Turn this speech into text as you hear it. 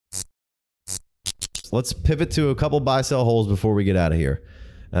let's pivot to a couple buy sell holes before we get out of here.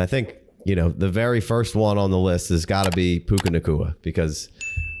 And I think, you know, the very first one on the list has got to be Puka Nacua, because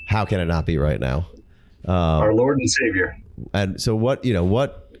how can it not be right now? Our Lord and Savior. And so what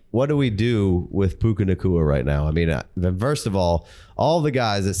do we do with Puka Nacua right now? I mean, first of all the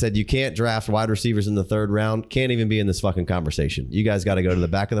guys that said you can't draft wide receivers in the 3rd round can't even be in this fucking conversation. You guys got to go to the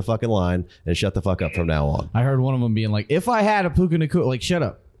back of the fucking line and shut the fuck up from now on. I heard one of them being like, if I had a Puka Nacua, like, shut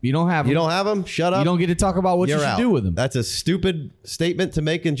up. You don't have him. You don't have him? Shut up. You don't get to talk about what you should do with him. That's a stupid statement to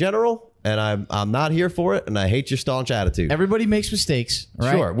make in general, and I'm not here for it, and I hate your staunch attitude. Everybody makes mistakes,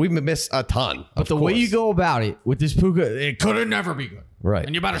 right? Sure, we miss a ton. But the way you go about it with this Puka, it could never be good. Right.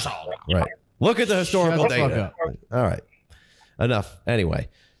 And you better solve it. Right. Look at the historical Shut the fuck data. up. All right. Enough. Anyway,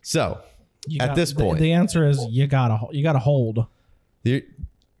 so at this point, the answer is you gotta hold.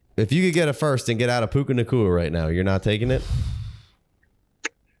 if you could get a first and get out of Puka Nacua right now, you're not taking it?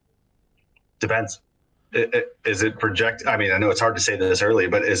 Depends. Is it project? I mean, I know it's hard to say this early,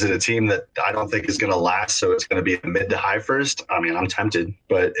 but is it a team that I don't think is going to last? So it's going to be a mid to high first. I mean, I'm tempted,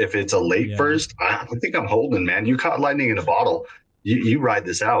 but if it's a late first, I think I'm holding, man. You caught lightning in a bottle. You ride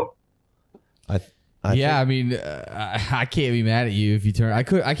this out. I mean, I can't be mad at you if you turn. I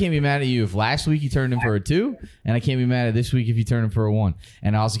can't be mad at you if last week you turned him for a 2, and I can't be mad at this week if you turn him for a 1.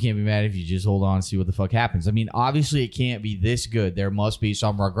 And I also can't be mad if you just hold on and see what the fuck happens. I mean, obviously it can't be this good. There must be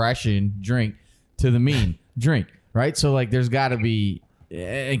some regression drink to the mean drink, right? So like, there's got to be.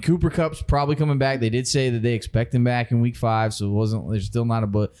 And Cooper Kupp's probably coming back. They did say that they expect him back in week 5, so it wasn't. There's still not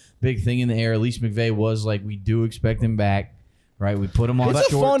a big thing in the air. At least McVay was like, we do expect him back. Right, we put him on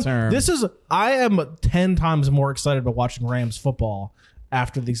short term. I am 10 times more excited about watching Rams football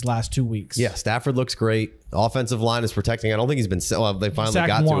after these last 2 weeks. Yeah, Stafford looks great. Offensive line is protecting. I don't think he's been. Well, they finally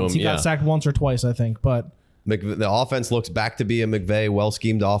got to him. He got sacked once or twice, I think. But the offense looks back to be a McVay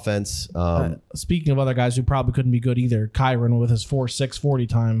well-schemed offense. Speaking of other guys who probably couldn't be good either, Kyren with his 4.6 40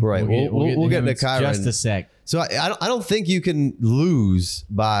 time. Right, we'll get to Kyren just a sec. So I don't think you can lose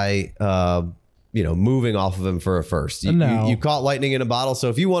by moving off of him for a first. You caught lightning in a bottle. So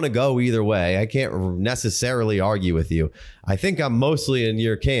if you want to go either way, I can't necessarily argue with you. I think I'm mostly in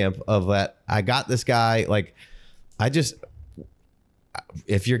your camp of that. I got this guy. Like,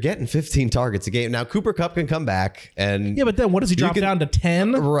 if you're getting 15 targets a game now, Cooper Kupp can come back and but then what does he drop down to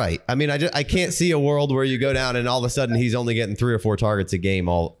 10? Right. I mean, I can't see a world where you go down and all of a sudden he's only getting 3 or 4 targets a game.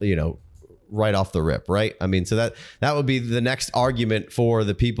 Right off the rip, right? I mean, so that would be the next argument for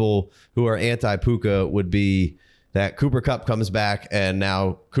the people who are anti-Puka would be that Cooper Kupp comes back and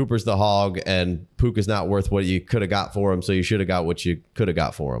now Cooper's the hog and Puka's not worth what you could have got for him, so you should have got what you could have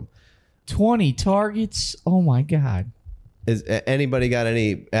got for him. 20 targets? Oh my God. Is anybody got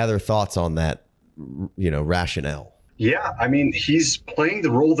any other thoughts on that, rationale? Yeah, I mean, he's playing the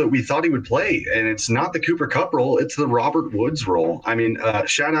role that we thought he would play, and it's not the Cooper Kupp role, it's the Robert Woods role. I mean,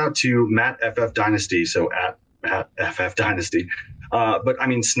 shout out to Matt FF Dynasty, so at Matt FF Dynasty. But I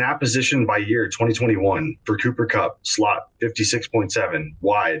mean, snap position by year 2021 for Cooper Kupp, slot 56.7,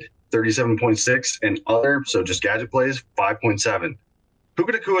 wide 37.6, and other, so just gadget plays, 5.7.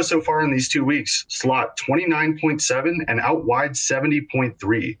 Puka Nacua so far in these 2 weeks, slot 29.7 and out wide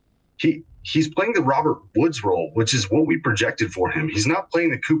 70.3. He's playing the Robert Woods role, which is what we projected for him. He's not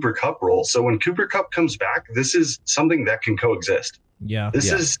playing the Cooper Kupp role. So when Cooper Kupp comes back, this is something that can coexist. Yeah.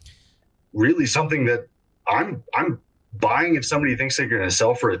 This is really something that I'm buying if somebody thinks they're going to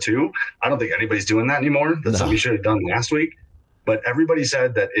sell for a 2. I don't think anybody's doing that anymore. That's something you should have done last week. But everybody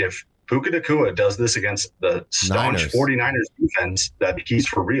said that if Puka Nacua does this against the staunch 49ers defense, that he's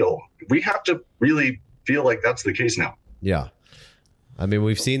for real. We have to really feel like that's the case now. Yeah. I mean,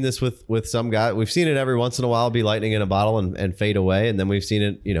 we've seen this with some guy. We've seen it every once in a while be lightning in a bottle and fade away. And then we've seen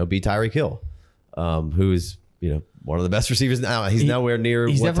it, be Tyreek Hill, who's, one of the best receivers now. He's nowhere near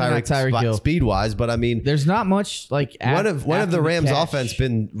what Tyreek Hill speed wise, but I mean, there's not much like one of the Rams offense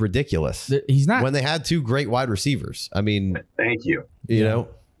been ridiculous. He's not when they had 2 great wide receivers. I mean, thank you. You know,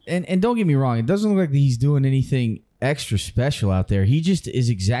 and don't get me wrong. It doesn't look like he's doing anything extra special out there. He just is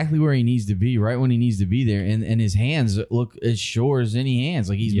exactly where he needs to be right when he needs to be there, and his hands look as sure as any hands.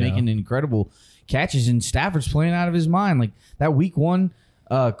 Like he's making incredible catches, and Stafford's playing out of his mind. Like that week 1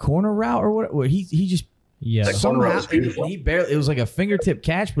 corner route or what he just somehow he barely, it was like a fingertip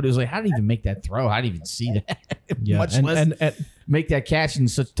catch, but it was like, how did he even make that throw? How did he even see that? Much less make that catch in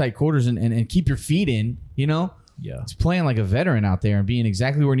such tight quarters and keep your feet in, Yeah, he's playing like a veteran out there and being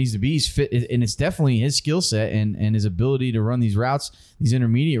exactly where he needs to be. He's fit, and it's definitely his skill set and his ability to run these routes, these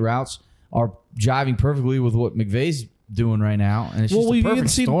intermediate routes, are jiving perfectly with what McVay's doing right now. And it's just a perfect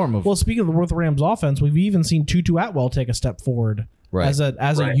storm of. Well, speaking of the Rams offense, we've even seen Tutu Atwell take a step forward Right. as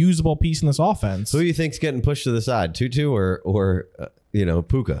a usable piece in this offense. Who do you think's getting pushed to the side, Tutu or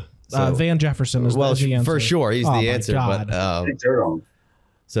Puka? So, Van Jefferson is the answer. for sure he's the answer. God. But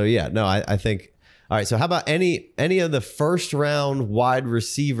so yeah, no, I think. All right, so how about any of the first round wide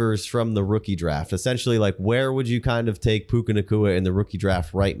receivers from the rookie draft? Essentially, like where would you kind of take Puka Nacua in the rookie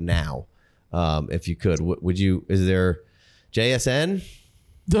draft right now, if you could? Would you? Is there JSN?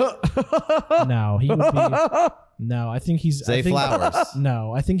 No, he would be. No, I think he's Zay Flowers.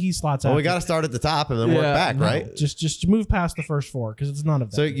 No, I think he slots out. Well, we got to start at the top and then work back, right? Just move past the first four because it's none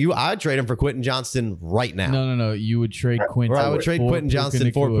of them. So I'd trade him for Quentin Johnston right now. No. You would trade Quentin. Or I would trade Quentin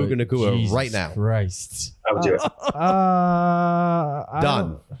Johnston for Puka Nacua right now. Christ. I would do it.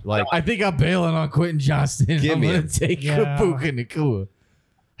 Done. Like I think I'm bailing on Quentin Johnston. Give I'm me going him. to take Yeah. Puka Nacua.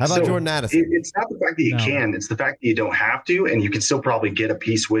 how about Jordan Addison? It's not the fact that you can; it's the fact that you don't have to, and you can still probably get a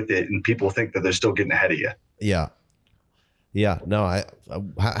piece with it, and people think that they're still getting ahead of you. Yeah. No, how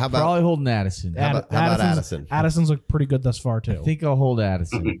about Probably holding Addison. how about Addison? Addison's looked pretty good thus far too. I think I'll hold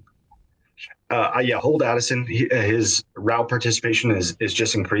Addison. Hold Addison. His route participation is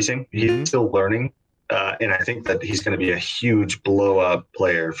just increasing. He's still learning, and I think that he's going to be a huge blow up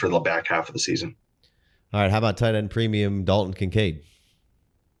player for the back half of the season. All right, how about tight end premium Dalton Kincaid?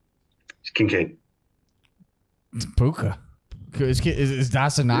 Kincaid. Puka. Is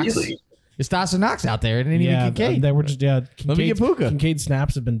Dawson Knox? Really? It's Dawson Knox out there. It ain't even Kincaid. They were just Let me get Puka. Kincaid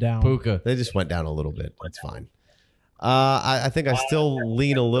snaps have been down. Puka. They just went down a little bit. That's fine. I think I still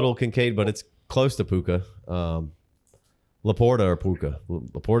lean a little Kincaid, but it's close to Puka. Laporta or Puka?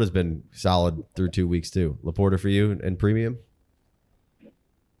 Laporta's been solid through 2 weeks too. Laporta for you and premium?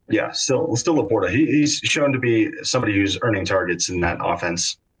 Yeah, still Laporta. He's shown to be somebody who's earning targets in that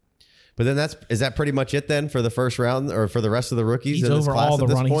offense. But then is that pretty much it then for the first round or for the rest of the rookies He's in this over class all the at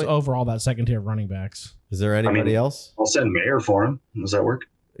this running. He's point? over all that second tier of running backs. Is there anybody else? I'll send Mayer for him. Does that work?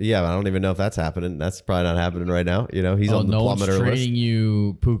 Yeah, I don't even know if that's happening. That's probably not happening right now. He's on the no one's plummeter list. trading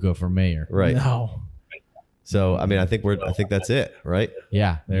you Puka for Mayer. Right. No. So I mean, I think that's it, right?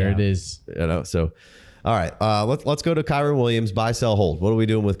 Yeah, there it is. So all right, let's go to Kyren Williams, buy, sell, hold. What are we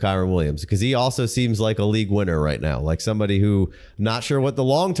doing with Kyren Williams? Because he also seems like a league winner right now, like somebody who not sure what the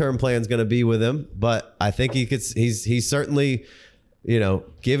long-term plan is going to be with him, but I think he's certainly,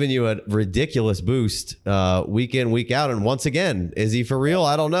 giving you a ridiculous boost week in, week out. And once again, is he for real?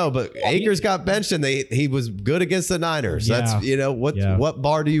 I don't know, but Akers got benched and he was good against the Niners. Yeah. That's, what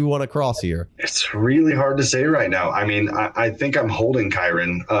bar do you want to cross here? It's really hard to say right now. I mean, I think I'm holding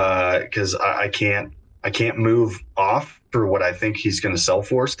Kyren because I can't move off for what I think he's going to sell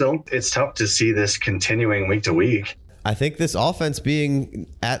for still. It's tough to see this continuing week to week. I think this offense being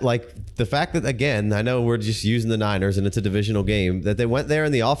at the fact that, again, I know we're just using the Niners and it's a divisional game, that they went there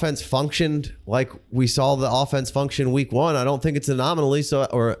and the offense functioned like we saw the offense function week one. I don't think it's an anomaly. So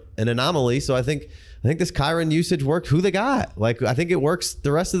I think this Kyren usage worked. Who they got? I think it works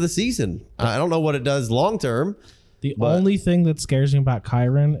the rest of the season. I don't know what it does long term. The only thing that scares me about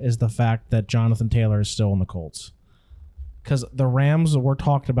Kyren is the fact that Jonathan Taylor is still in the Colts. Because the Rams were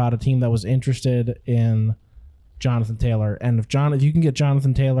talked about a team that was interested in Jonathan Taylor. And if you can get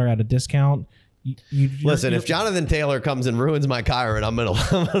Jonathan Taylor at a discount, listen, if Jonathan Taylor comes and ruins my Kyren, I'm gonna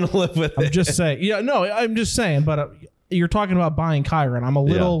live with it. I'm just saying. I'm just saying. But you're talking about buying Kyren. I'm a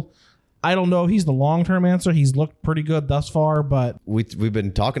little... I don't know if he's the long-term answer. He's looked pretty good thus far, but we've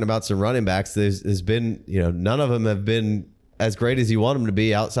been talking about some running backs. There's been, none of them have been as great as you want them to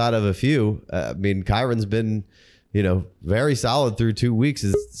be outside of a few. I mean, Kyren's been, very solid through 2 weeks.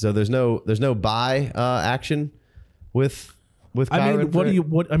 So there's no buy action with Kyren. What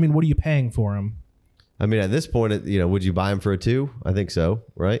are you paying for him? I mean, at this point, would you buy him for a 2? I think so,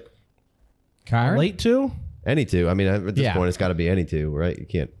 right? Kyren? Late 2? Any 2. I mean, at this point, it's got to be any 2, right? You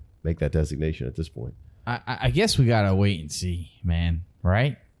can't make that designation at this point. I guess we gotta wait and see, man.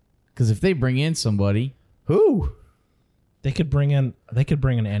 Right? Because if they bring in somebody, who they could bring in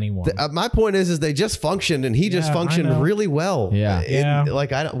anyone. My point is they just functioned, and he just functioned really well. Yeah.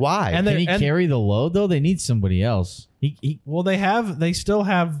 Why? And can he carry the load though? They need somebody else. They still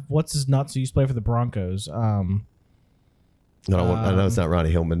have what's his nuts who used to play for the Broncos. I know it's not Ronnie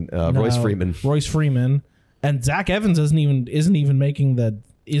Hillman. Royce Freeman, and Zach Evans isn't even making the.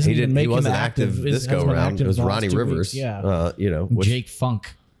 He wasn't active this go around. It was Ronnie Rivers. Jake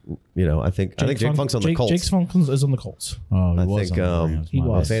Funk. I think Jake Funk's on the Colts. Jake Funk is on the Colts. Oh, he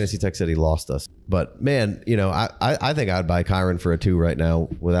was. Fantasy Tech said he lost us, but man, I think I'd buy Kyren for a 2 right now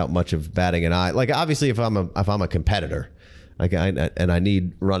without much of batting an eye. Like obviously, if I'm a competitor, Like I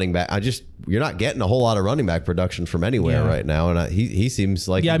need running back. You're not getting a whole lot of running back production from anywhere right now, and he seems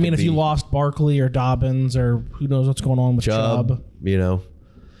like I mean, if you lost Barkley or Dobbins or who knows what's going on with Chubb.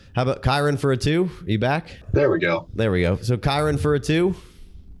 How about Kyren for a 2? Are you back? There we go. So Kyren for a 2.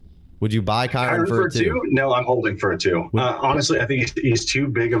 Would you buy Kyren for a 2? No, I'm holding for a 2. Honestly, I think he's too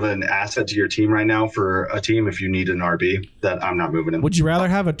big of an asset to your team right now for a team if you need an RB that I'm not moving him. Would you rather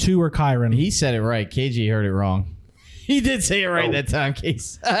have a 2 or Kyren? He said it right. KG heard it wrong. He did say it right that time,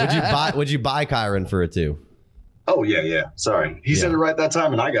 Case. Would you buy Kyren for a 2? Oh, yeah. Sorry. He said it right that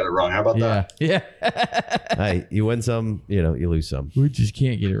time, and I got it wrong. How about that? Yeah. Hey, you win some, you lose some. We just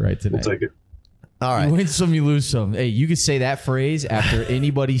can't get it right today. We'll take it. All right. You win some, you lose some. Hey, you could say that phrase after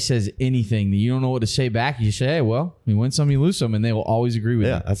anybody says anything that you don't know what to say back. You say, hey, well, you win some, you lose some, and they will always agree with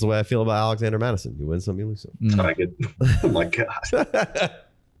you. Yeah, that's the way I feel about Alexander Madison. You win some, you lose some. I get, oh, my God.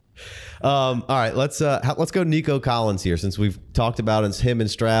 All right, let's go Nico Collins here, since we've talked about him and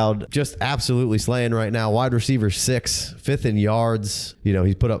Stroud just absolutely slaying right now. Wide receiver 6, 5th in yards.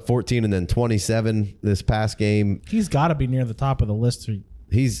 He's put up 14 and then 27 this past game. He's got to be near the top of the list.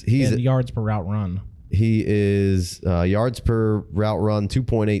 He's yards per route run. He is yards per route run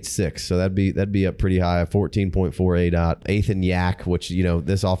 2.86, so that'd be up pretty high. 14.48 8th in yak, which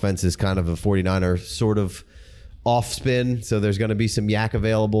this offense is kind of a 49er sort of off spin, so there's going to be some yak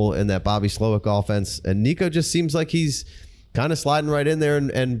available in that Bobby Slowick offense. And Nico just seems like he's kind of sliding right in there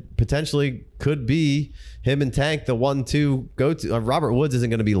and potentially could be him and Tank the 1-2 go to. Robert Woods isn't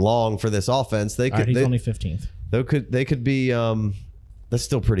going to be long for this offense. He's only 15th. They could be. That's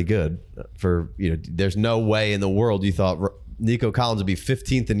still pretty good for There's no way in the world you thought Nico Collins would be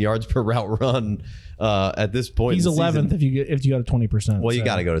 15th in yards per route run at this point. He's 11th if you go to 20%. Well, you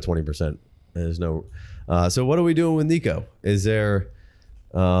got to go to 20%. There's no. So what are we doing with Nico? Is there,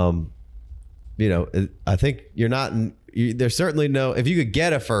 I think you're not. There's certainly no. If you could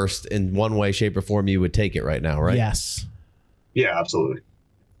get a first in one way, shape, or form, you would take it right now, right? Yes. Yeah, absolutely.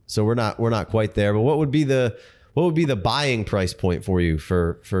 So we're not quite there. But what would be the buying price point for you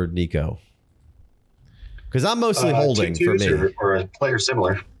for Nico? Because I'm mostly holding for me. Or a player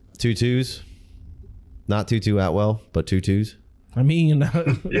similar. 2 2s, not 2 Atwell, but 2 2s. I mean,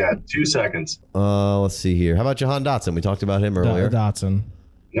 yeah, 2 seconds. Let's see here. How about Jahan Dotson? We talked about him earlier. Dotson.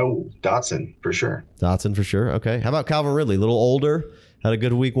 No, Dotson for sure. Dotson for sure. Okay. How about Calvin Ridley? A little older, had a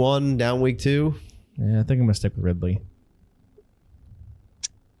good week 1, down week 2. Yeah, I think I'm gonna stick with Ridley.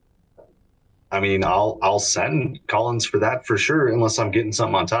 I mean, I'll send Collins for that for sure, unless I'm getting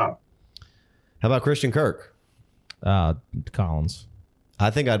something on top. How about Christian Kirk? Collins. I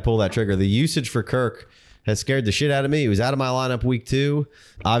think I'd pull that trigger. The usage for Kirk has scared the shit out of me. He was out of my lineup week 2.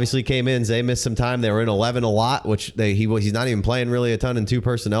 Obviously came in. Zay missed some time. They were in 11 a lot, which he's not even playing really a ton in 2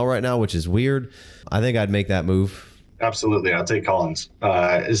 personnel right now, which is weird. I think I'd make that move. Absolutely. I'll take Collins.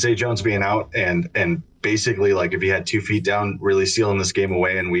 Zay Jones being out and basically, like, if he had 2 feet down, really sealing this game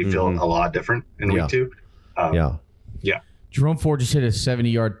away, and we feel a lot different in week 2. Yeah. Jerome Ford just hit a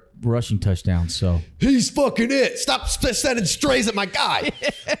 70-yard rushing touchdown, so he's fucking it. Stop sending strays at my guy.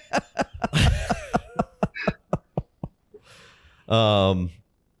 All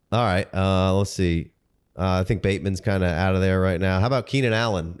right. Let's see. I think Bateman's kind of out of there right now. How about Keenan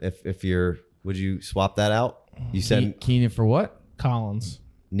Allen? Would you swap that out? You said Keenan for what? Collins.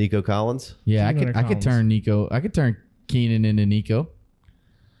 Nico Collins. Yeah, I could turn Nico. I could turn Keenan into Nico.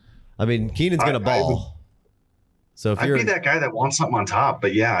 I mean, Keenan's gonna ball. So if I'd be that guy that wants something on top,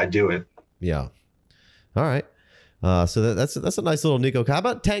 but yeah, I'd do it. Yeah. All right. So that's a nice little Nico. How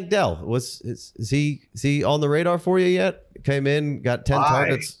about Tank Dell? Is he on the radar for you yet? Came in, got 10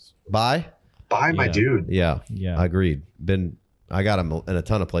 targets. Buy my dude. Yeah. I agreed. I got him in a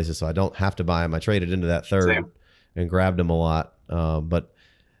ton of places, so I don't have to buy him. I traded into that third and grabbed him a lot. But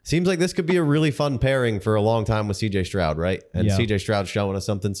seems like this could be a really fun pairing for a long time with CJ Stroud, right? And CJ Stroud's showing us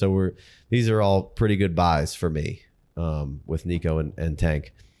something. So these are all pretty good buys for me with Nico and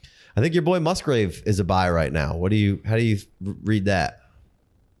Tank. I think your boy Musgrave is a buy right now. How do you read that?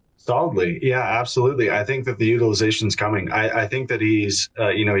 Solidly. Yeah, absolutely. I think that the utilization's coming. I think that he's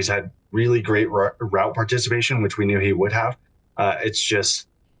had really great route participation, which we knew he would have. It's just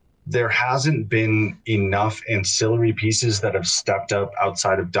there hasn't been enough ancillary pieces that have stepped up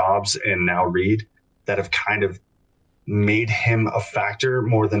outside of Dobbs and now Reed that have kind of made him a factor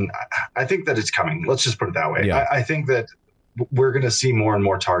more than I think that it's coming. Let's just put it that way. Yeah. I think that we're going to see more and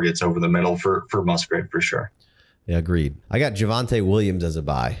more targets over the middle for Musgrave for sure. Yeah, agreed. I got Javonte Williams as a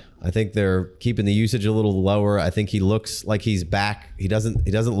buy. I think they're keeping the usage a little lower. I think he looks like he's back. He doesn't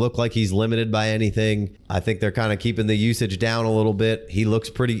look like he's limited by anything. I think they're kind of keeping the usage down a little bit. He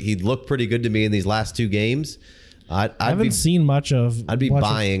looked pretty good to me in these last 2 games. I haven't seen much of. I'd be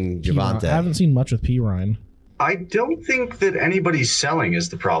buying Javonte. I haven't seen much with P. Ryan. I don't think that anybody's selling is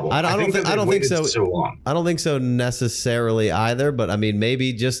the problem. I don't think so. So long. I don't think so necessarily either. But I mean,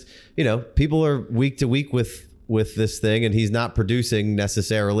 maybe just people are week to week with this thing, and he's not producing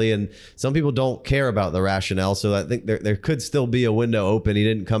necessarily, and some people don't care about the rationale. So I think there could still be a window open. He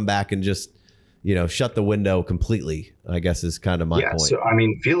didn't come back and just shut the window completely, I guess is kind of my point. So I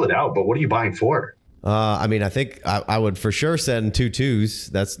mean, feel it out. But what are you buying for? I mean, I think I would for sure send 2 2s.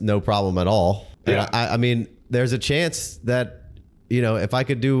 That's no problem at all. Yeah. And I mean, there's a chance that, if I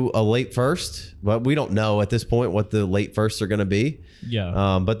could do a late first, but we don't know at this point what the late firsts are going to be.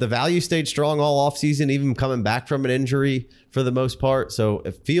 Yeah. But the value stayed strong all offseason, even coming back from an injury for the most part. So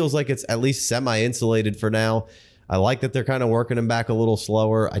it feels like it's at least semi-insulated for now. I like that they're kind of working him back a little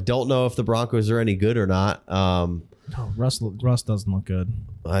slower. I don't know if the Broncos are any good or not. Russ doesn't look good.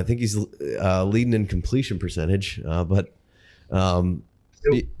 I think he's leading in completion percentage, but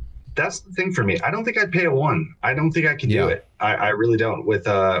that's the thing for me. I don't think I'd pay a 1. I don't think I can do it. I really don't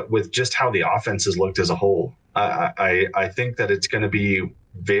with just how the offense has looked as a whole. I think that it's going to be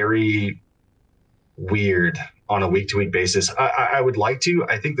very weird on a week-to-week basis. I would like to.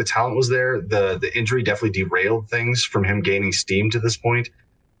 I think the talent was there. The injury definitely derailed things from him gaining steam to this point.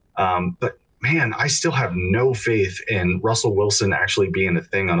 But man, I still have no faith in Russell Wilson actually being a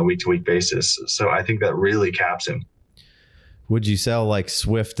thing on a week-to-week basis. So I think that really caps him. Would you sell like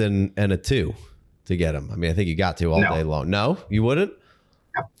Swift and a 2 to get him? I mean, I think you got to all day long. No, you wouldn't?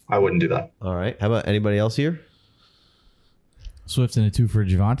 No, I wouldn't do that. All right. How about anybody else here? Swift and a 2 for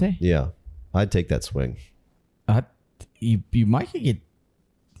Javonte? Yeah. I'd take that swing. You might get,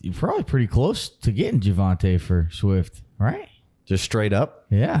 you're probably pretty close to getting Javonte for Swift, right? Just straight up?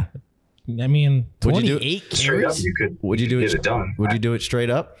 Yeah. I mean, 28 straight up, carries? would you get it done? Would you do it straight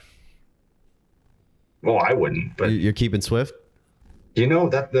up? Well, I wouldn't, but you're keeping Swift?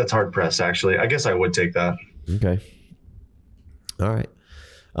 That's hard pressed, actually. I guess I would take that. Okay. All right.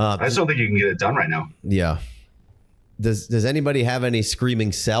 I just don't think you can get it done right now. Yeah. Does anybody have any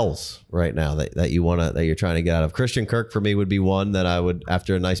screaming sells right now that you're trying to get out of? Christian Kirk for me would be one that I would,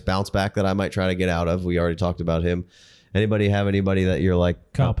 after a nice bounce back, that I might try to get out of. We already talked about him. Anybody have anybody that you're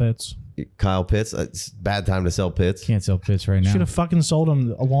like? Kyle Pitts. Kyle Pitts. It's a bad time to sell Pitts. Can't sell Pitts right now. Should have fucking sold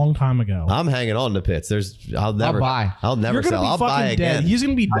him a long time ago. I'm hanging on to Pitts. I'll never buy. I'll never sell. I'll buy again. He's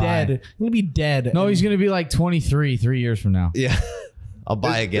gonna be dead. He's gonna be dead. No, he's gonna be like 23 3 years from now. Yeah. I'll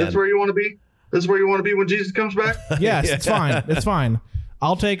buy again. That's where you want to be. That's where you want to be when Jesus comes back. Yes, it's fine. It's fine.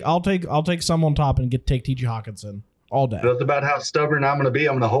 I'll take someone top and take T.J. Hawkinson all day. That's about how stubborn I'm going to be.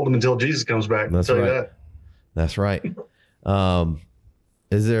 I'm going to hold him until Jesus comes back. That's I'll tell right. you that. That's right.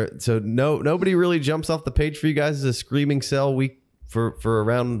 Is there nobody really jumps off the page for you guys as a screaming sell week for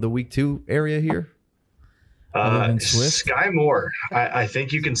around the week 2 area here? Skyy Moore. I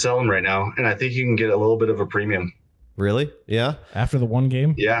think you can sell him right now, and I think you can get a little bit of a premium. Really? Yeah. After the one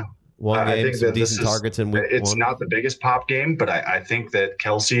game? Yeah. One game, I think some that decent targets in week 1. It's not the biggest pop game, but I think that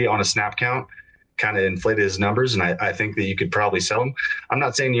Kelsey on a snap count kind of inflated his numbers, and I think that you could probably sell him. I'm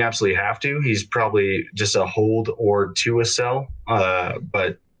not saying you absolutely have to. He's probably just a hold or to a sell.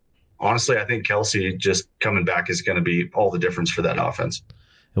 But honestly, I think Kelsey just coming back is going to be all the difference for that offense.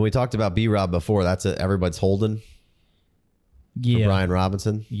 And we talked about B-Rob before. That's everybody's holding. Yeah. Brian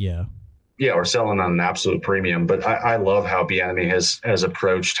Robinson. Yeah. Yeah, or selling on an absolute premium. But I love how Bieniemy has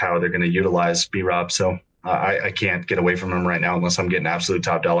approached how they're going to utilize B-Rob. So I can't get away from him right now unless I'm getting absolute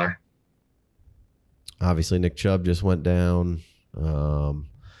top dollar. Obviously, Nick Chubb just went down.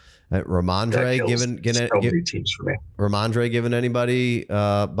 Rhamondre many teams for me. Rhamondre giving anybody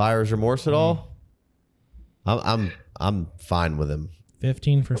buyer's remorse at all? I'm fine with him.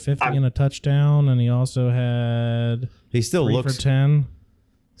 15 for 50 and a touchdown, and he also had he still 3 looks for 10.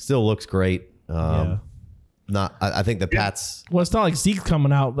 Still looks great. Yeah. I think the Pats. Well, it's not like Zeke's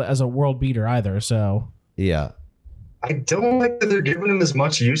coming out as a world beater either. So yeah. I don't like that they're giving him as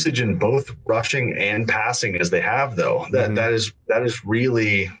much usage in both rushing and passing as they have, though. That is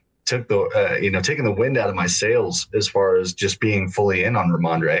really took the taking the wind out of my sails as far as just being fully in on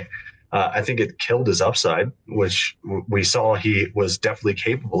Rhamondre. I think it killed his upside, which we saw he was definitely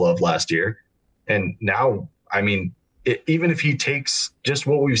capable of last year. And now, I mean, even if he takes just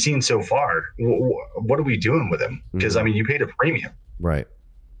what we've seen so far, what are we doing with him? Because, I mean, you paid a premium. Right.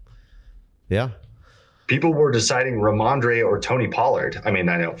 Yeah. People were deciding Rhamondre or Tony Pollard. I mean,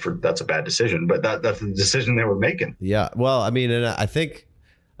 I know that's a bad decision, but that's the decision they were making. Yeah. Well, I mean, and I think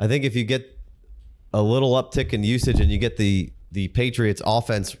if you get a little uptick in usage and you get the Patriots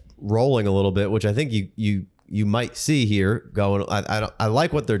offense rolling a little bit, which I think you you might see here going. I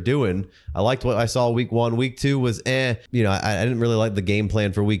like what they're doing. I liked what I saw week 1. Week 2 was I didn't really like the game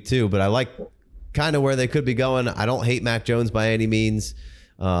plan for week 2, but I like kind of where they could be going. I don't hate Mac Jones by any means.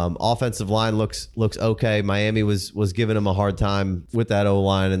 Offensive line looks okay. Miami was giving him a hard time with that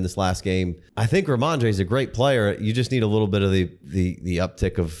O-line in this last game. I think Rhamondre is a great player. You just need a little bit of the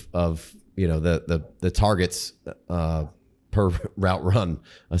uptick of the targets per route run,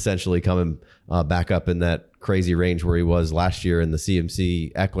 essentially coming back up in that crazy range where he was last year in the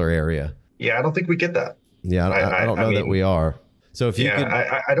CMC Eckler area. Yeah, I don't think we get that. Yeah, I don't know that we are. So if you could,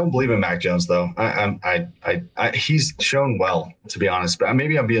 I don't believe in Mac Jones though. He's shown well, to be honest. But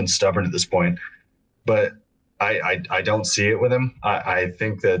maybe I'm being stubborn at this point. But I don't see it with him. I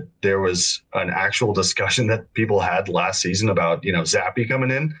think that there was an actual discussion that people had last season about Zappy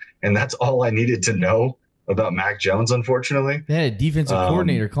coming in, and that's all I needed to know about Mac Jones. Unfortunately, they had a defensive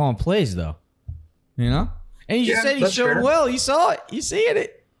coordinator calling plays though. And you just said he showed well. You saw it. You seeing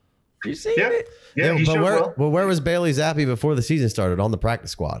it. You seeing it. Yeah, but where was Bailey Zappi before the season started? On the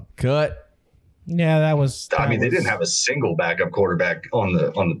practice squad. Cut. Yeah, that was. They didn't have a single backup quarterback on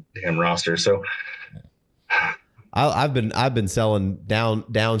the damn roster. So I've been selling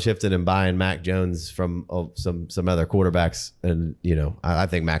downshifting and buying Mac Jones from some other quarterbacks, and I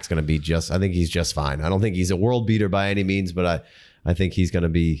think Mac's going to be I think he's just fine. I don't think he's a world beater by any means, but I think he's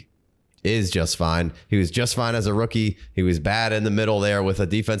going to is just fine. He was just fine as a rookie. He was bad in the middle there with a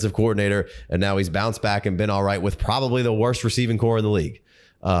defensive coordinator, and now he's bounced back and been all right with probably the worst receiving core in the league.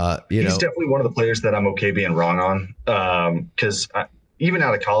 He's definitely one of the players that I'm okay being wrong on, because even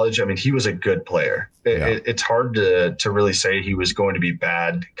out of college, I mean, he was a good player. It's hard to really say he was going to be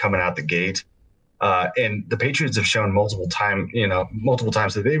bad coming out the gate. And the Patriots have shown multiple times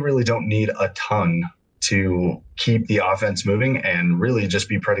that they really don't need a ton to keep the offense moving and really just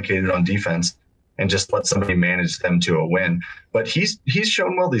be predicated on defense and just let somebody manage them to a win. But he's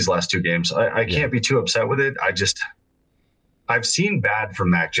shown well these last 2 games. I can't be too upset with it. I've seen bad from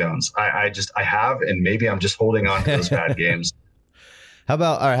Mac Jones. I have, and maybe I'm just holding on to those bad games. How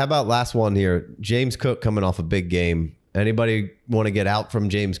about last one here? James Cook coming off a big game. Anybody want to get out from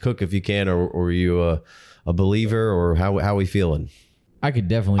James Cook if you can, or are you a believer, or how are we feeling? I could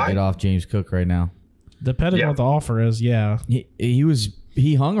definitely get off James Cook right now. Depending on what the offer is,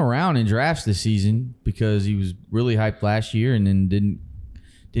 he hung around in drafts this season because he was really hyped last year and then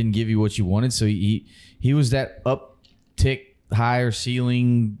didn't give you what you wanted. So he was that uptick, higher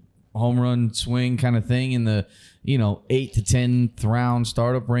ceiling home run swing kind of thing in the 8th to 10th round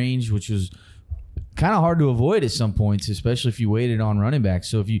startup range, which was kind of hard to avoid at some points, especially if you waited on running backs.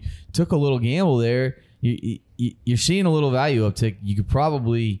 So if you took a little gamble there, you're seeing a little value uptick. You could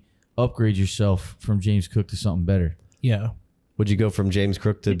probably upgrade yourself from James Cook to something better. Yeah. Would you go from James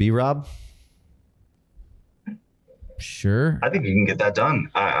Cook to B-Rob? Sure. I think you can get that done.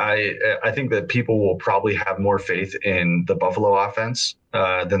 I think that people will probably have more faith in the Buffalo offense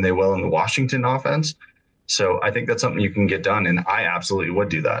than they will in the Washington offense. So I think that's something you can get done, and I absolutely would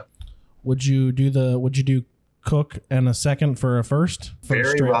do that. Would you do Cook and a second for a first?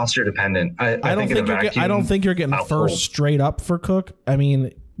 Very roster dependent. I don't think you're getting first straight up for Cook. I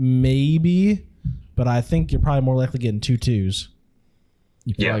mean, maybe, but I think you're probably more likely getting 2 2s.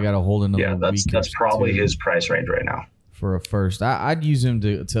 You probably got to hold in week. That's probably his price range right now for a first. I'd use him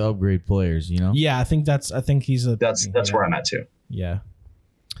to upgrade players. Yeah, I think he's that's where I'm at too. Yeah,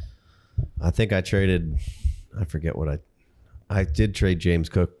 I think I traded. I forget what I did trade James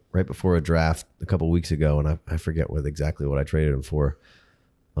Cook right before a draft a couple weeks ago, and I forget exactly what I traded him for.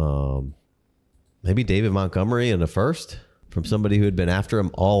 Maybe David Montgomery in a first from somebody who had been after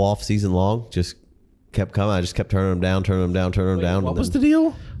him all off season long. Just kept coming. I just kept turning him down. What was the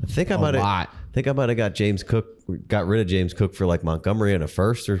deal? I think I might have got James Cook. Got rid of James Cook for like Montgomery in a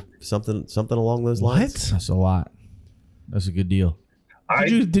first or something along those lines. That's a lot. That's a good deal.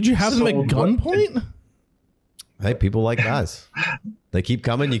 Did you have them at gunpoint? Hey, people like guys. They keep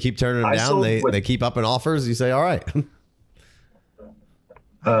coming. You keep turning them down. They keep upping offers. You say, all right.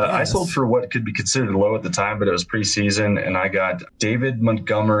 I sold for what could be considered low at the time, but it was preseason, and I got David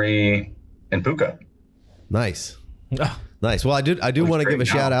Montgomery and Puka. Nice. Nice. Well, I do want to give a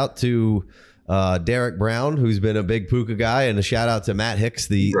shout out to Derek Brown, who's been a big Puka guy, and a shout out to Matt Hicks,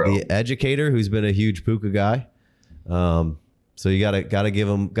 the educator, who's been a huge Puka guy. So you gotta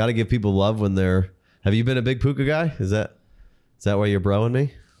give people love when they're. Have you been a big Puka guy? Is that why you're broing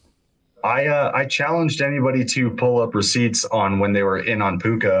me? I challenged anybody to pull up receipts on when they were in on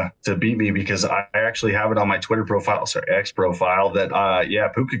Puka to beat me, because I actually have it on my Twitter profile, X profile, that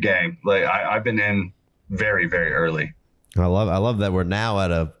Puka gang. Like I've been in very, very early. I love that we're now at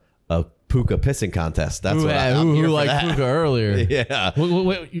a Puka pissing contest. That's Who what I'm here who for liked that. Puka earlier? Yeah.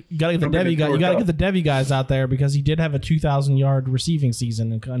 Wait, you gotta get the Debbie guy. You gotta get the Debbie guys out there because he did have a 2,000-yard receiving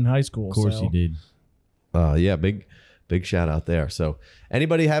season in high school. Of course he did. Yeah, big shout out there. So,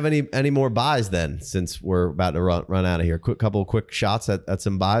 anybody have any more buys then? Since we're about to run out of here, couple quick shots at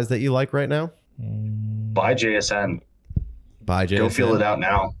some buys that you like right now. Buy JSN. Buy JSN. Go feel it out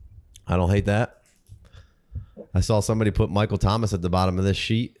now. I don't hate that. I saw somebody put Michael Thomas at the bottom of this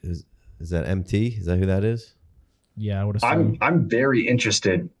sheet. Is that MT? Is that who that is? Yeah, I would assume. I'm very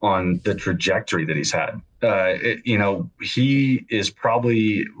interested on the trajectory that he's had. He is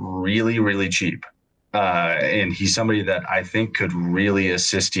probably really, really cheap. And he's somebody that I think could really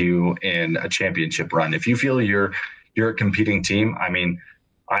assist you in a championship run. If you feel you're a competing team, I mean,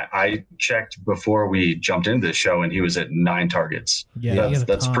 I checked before we jumped into this show and he was at 9 targets. Yeah,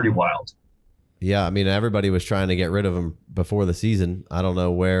 that's pretty wild. Yeah, I mean, everybody was trying to get rid of him before the season. I don't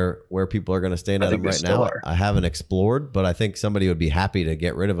know where people are going to stand at him right now. I haven't explored, but I think somebody would be happy to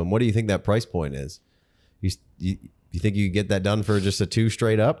get rid of him. What do you think that price point is? You think you could get that done for just a 2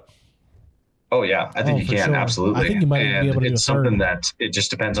 straight up? Oh yeah, I think you can. Sure. Absolutely. I think you might be able to do it's something that it just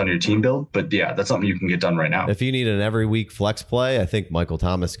depends on your team build, but yeah, that's something you can get done right now. If you need an every week flex play, I think Michael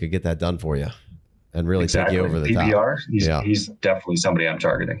Thomas could get that done for you and really take you over the PPR, top. He's definitely somebody I'm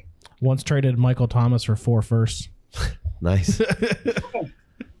targeting. Once traded Michael Thomas for 4 firsts. Nice.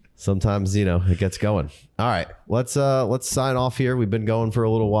 Sometimes, it gets going. All right, let's sign off here. We've been going for a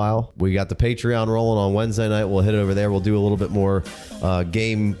little while. We got the Patreon rolling on Wednesday night. We'll hit it over there. We'll do a little bit more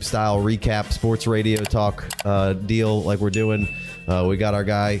game style recap, sports radio talk deal like we're doing. We got our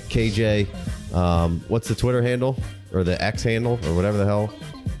guy KJ. What's the Twitter handle or the X handle or whatever the hell?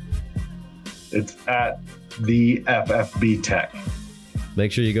 It's at the FFB Tech.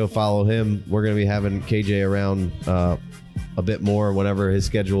 Make sure you go follow him. We're going to be having KJ around a bit more whenever his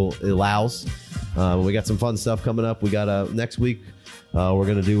schedule allows. We got some fun stuff coming up. We got next week. We're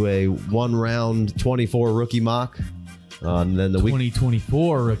going to do a 1-round 24 rookie mock. And then the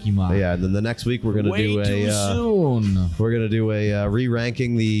 2024 rookie mock. Yeah, and then the next week we're going to do soon. We're going to do a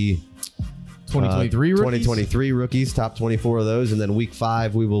re-ranking the 2023 rookies, top 24 of those, and then week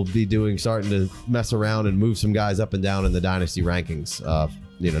 5 we will be starting to mess around and move some guys up and down in the dynasty rankings.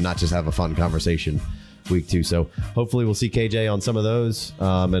 Not just have a fun conversation week 2. So hopefully we'll see KJ on some of those.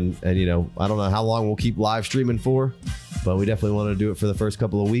 And I don't know how long we'll keep live streaming for, but we definitely want to do it for the first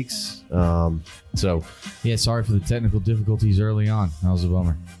couple of weeks. So yeah, sorry for the technical difficulties early on. That was a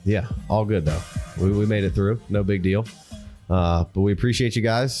bummer. Yeah, all good though. We made it through. No big deal. But we appreciate you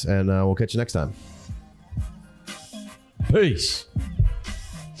guys, and we'll catch you next time. Peace.